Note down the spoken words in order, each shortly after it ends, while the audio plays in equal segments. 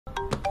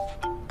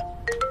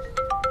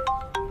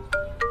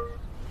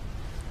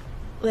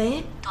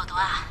喂，朵朵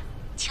啊，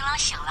情郎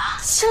醒了。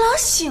新郎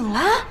醒了。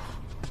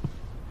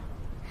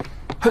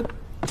嘿，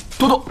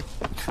朵朵，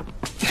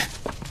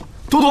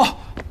朵朵，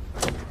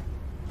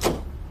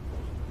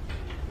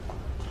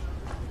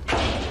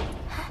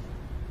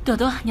朵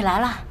朵，你来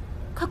了，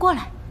快过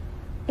来。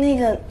那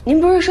个，您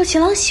不是说秦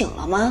郎醒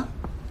了吗？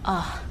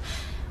哦，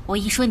我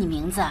一说你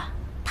名字，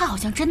他好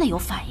像真的有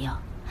反应，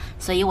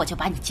所以我就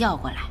把你叫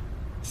过来，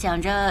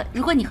想着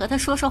如果你和他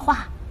说说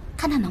话，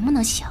看他能不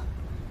能醒。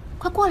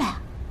快过来啊！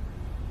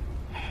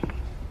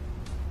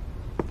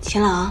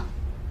秦郎，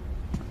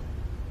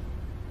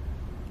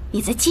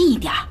你再近一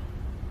点。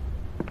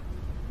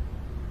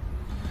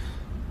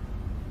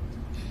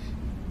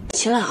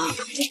秦郎，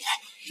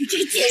你这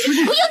个贱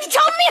人，我要你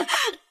偿命！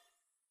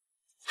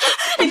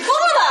你疯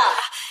了吧？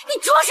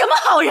你装什么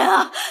好人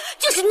啊？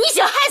就是你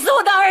想害死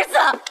我的儿子！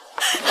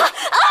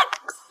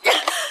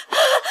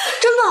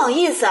真不好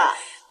意思啊，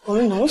我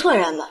们农村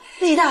人嘛，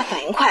力大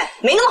反应快，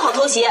没那么好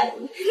偷袭。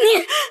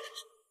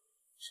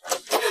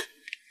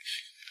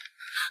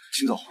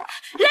秦总，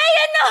来人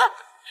呐！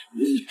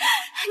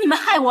你们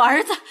害我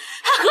儿子，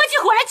还合起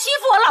伙来欺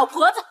负我老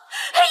婆子，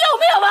有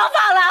没有王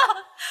法了？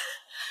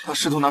他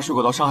试图拿水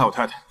果刀伤害我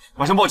太太，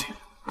马上报警！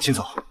秦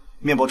总，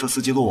面包车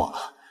司机落网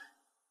了。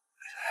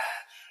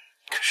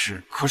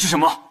可是什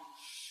么？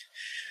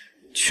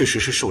确实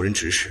是受人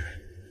指使，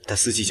但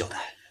司机交代，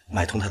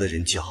买通他的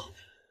人叫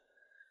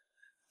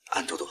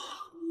安朵朵。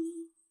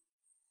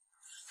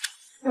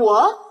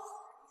我？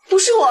不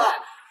是我，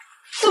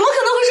怎么可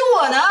能会是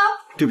我呢？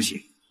对不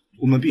起，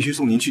我们必须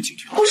送您去警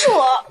局。不是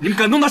我，你们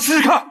敢动他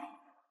试试看？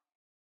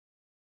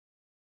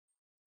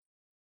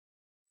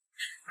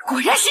果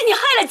然是你害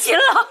了秦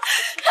郎，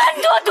安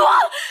朵朵！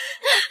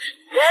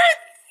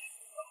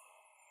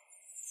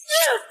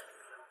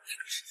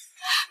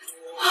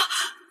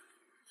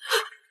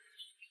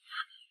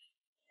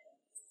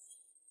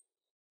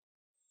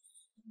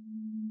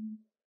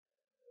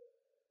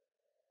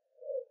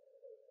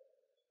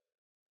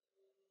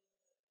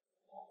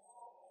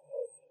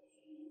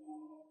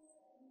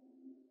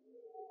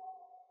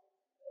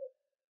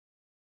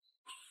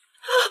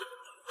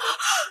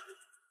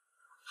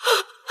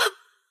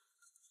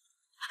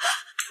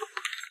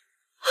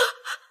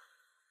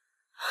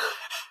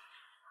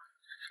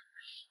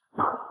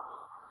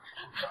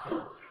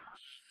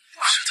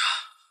不是他。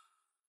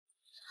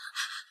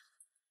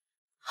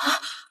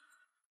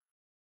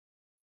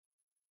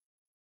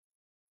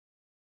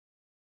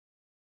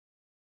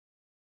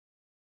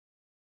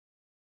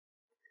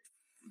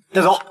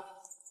带走。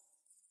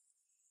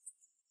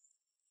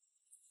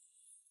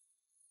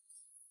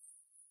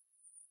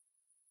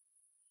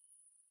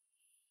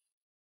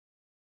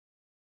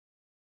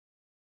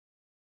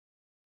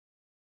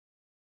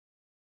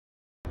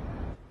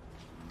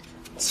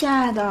亲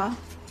爱的，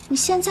你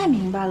现在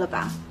明白了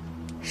吧？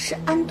是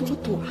安朵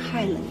朵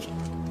害了你。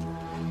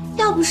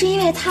要不是因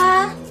为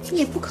她，你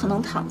也不可能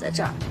躺在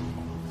这儿；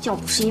要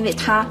不是因为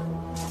她，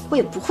我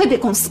也不会被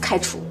公司开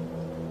除。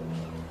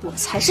我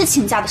才是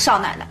秦家的少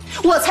奶奶，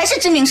我才是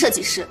知名设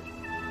计师。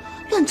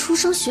论出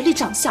生、学历、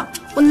长相，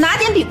我哪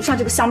点比不上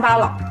这个乡巴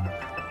佬？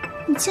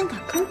你竟敢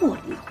跟我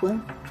离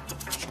婚？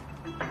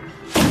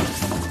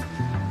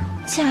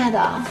亲爱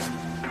的，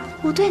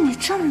我对你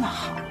这么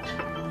好，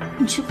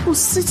你却不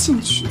思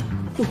进取，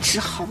不知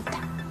好歹。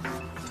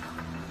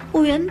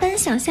我原本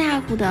想吓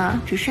唬的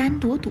只是安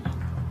朵朵，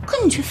可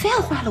你却非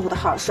要坏了我的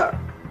好事儿。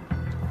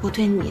我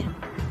对你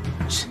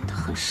真的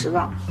很失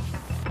望。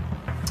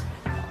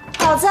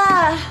好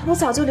在我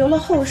早就留了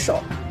后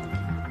手，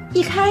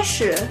一开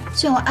始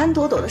就用安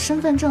朵朵的身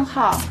份证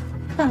号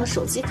办了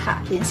手机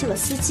卡，联系了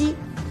司机，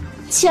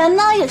钱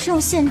呢也是用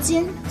现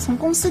金从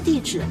公司地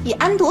址以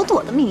安朵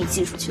朵的名义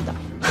寄出去的。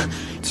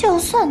就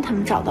算他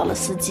们找到了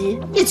司机，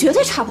也绝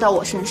对查不到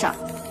我身上。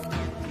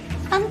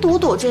安朵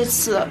朵这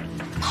次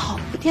跑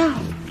不掉了。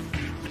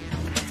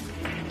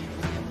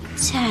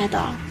亲爱的，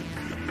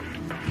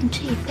你这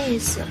一辈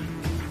子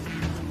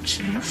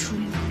只能属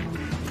于我。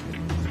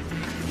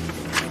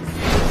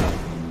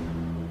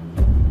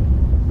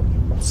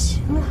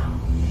秦朗，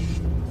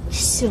你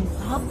醒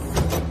了。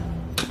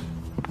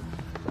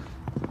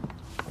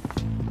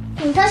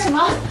你干什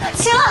么？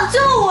秦朗，救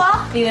我！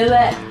李薇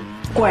薇，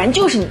果然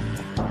就是你。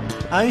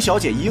安小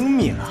姐英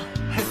明啊！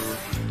嘿，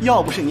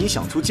要不是你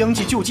想出将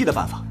计就计的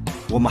办法，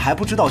我们还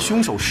不知道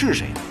凶手是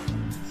谁呢。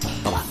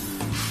老板，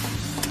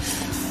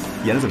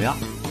演得怎么样？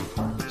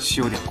戏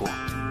有点过。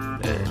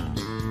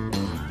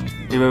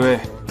李薇薇，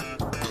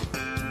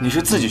你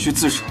是自己去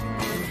自首，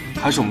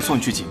还是我们送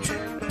你去警局？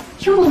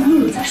听不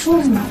懂你在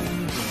说什么。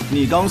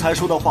你刚才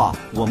说的话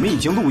我们已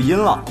经录音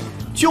了，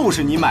就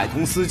是你买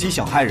通司机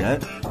想害人，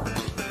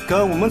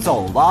跟我们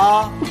走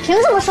吧。你凭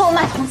什么说我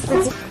买通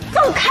司机？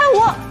放开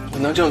我！我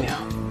能证明，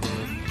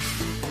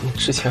你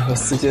之前和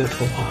司机的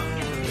通话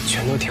我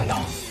全都听到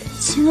了。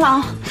秦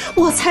朗，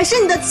我才是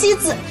你的妻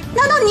子，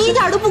难道你一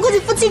点都不顾及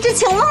夫妻之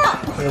情了吗？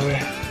薇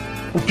薇，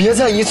你别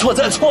再一错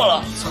再错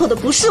了。错的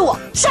不是我，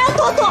是安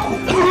朵朵。安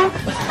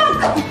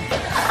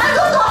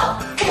朵朵，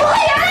我不会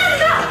原谅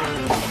他。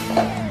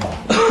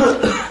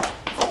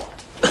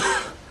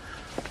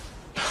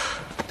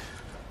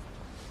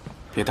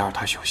别打扰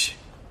他休息。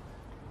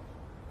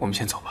我们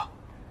先走吧。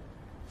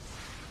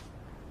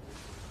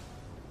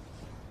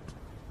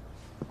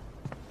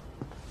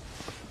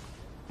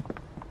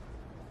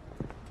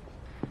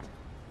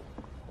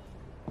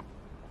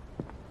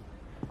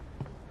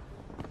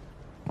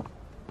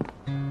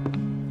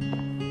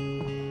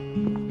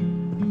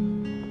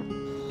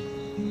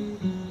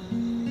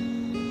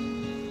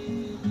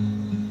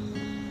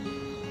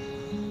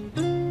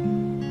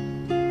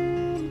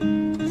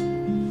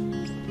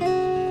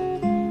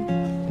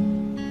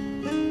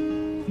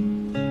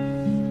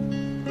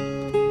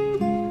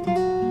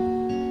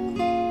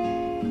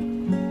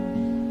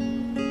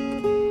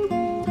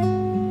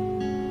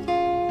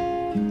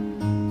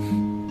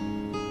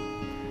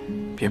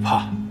别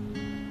怕，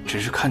只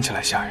是看起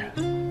来吓人。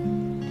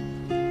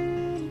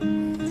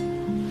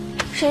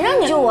谁让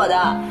你救我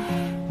的？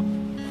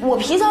我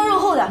皮糙肉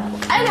厚的，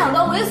挨2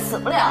刀我也死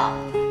不了。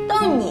倒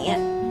是你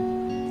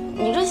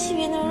这细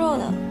皮嫩肉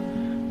的，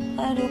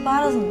万一留疤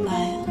了怎么办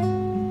呀？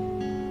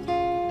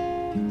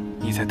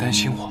你在担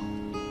心我？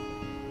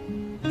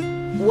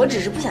我只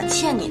是不想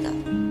欠你的。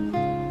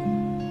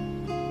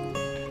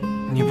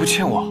你不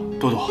欠我，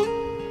多多，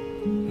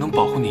能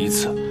保护你一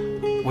次，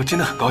我真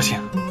的很高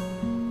兴。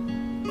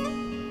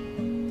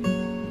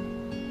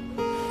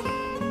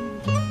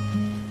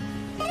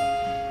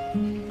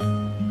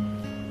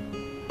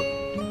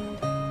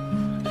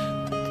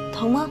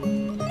疼吗？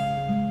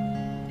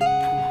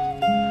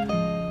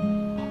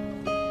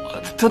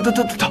疼，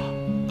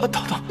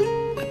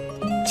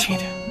轻一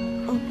点。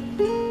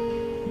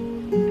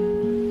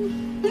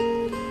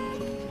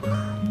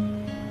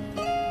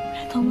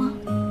还疼吗？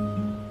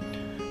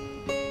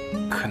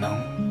可能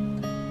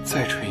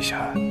再吹一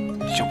下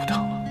就不疼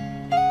了。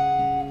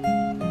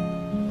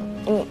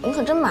你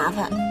可真麻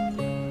烦。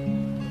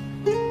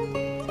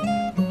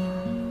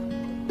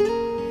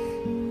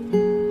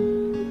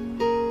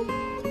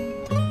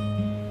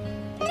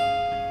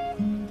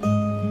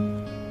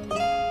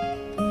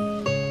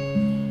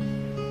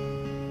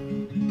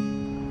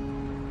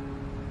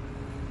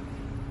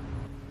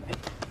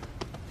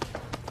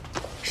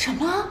什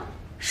么？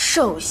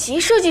首席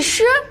设计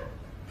师？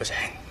不是，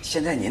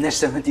现在您的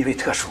身份地位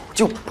特殊，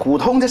就普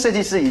通的设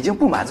计师已经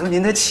不满足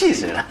您的气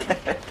质了。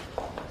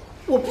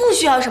我不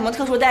需要什么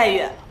特殊待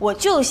遇，我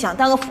就想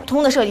当个普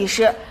通的设计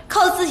师，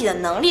靠自己的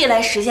能力来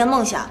实现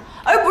梦想，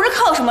而不是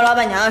靠什么老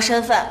板娘的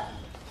身份。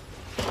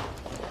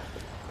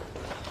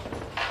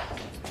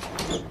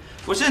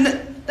不是，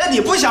那你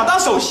不想当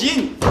首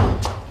席，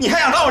你还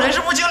想当我人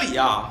事部经理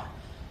呀？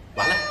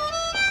完了，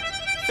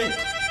废物，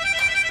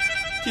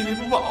地位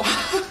不保。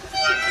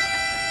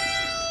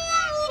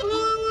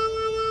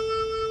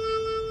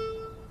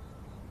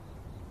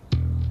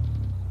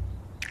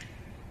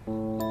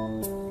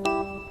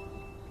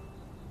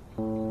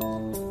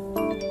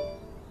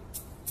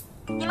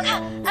你们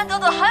看，安朵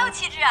朵好有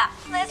气质啊！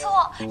没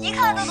错，一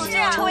看安朵朵就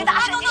要成为大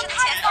设计师的前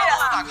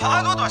途啊！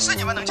安朵朵是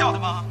你们能叫的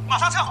吗？马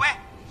上撤回！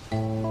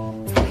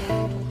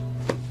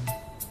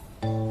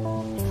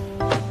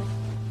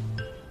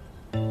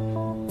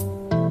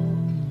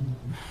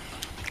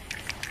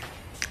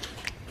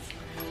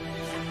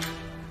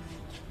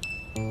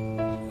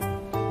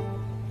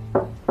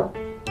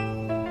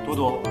多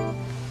多，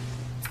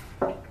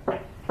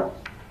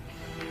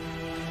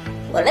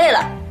我累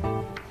了，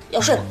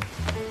要睡了。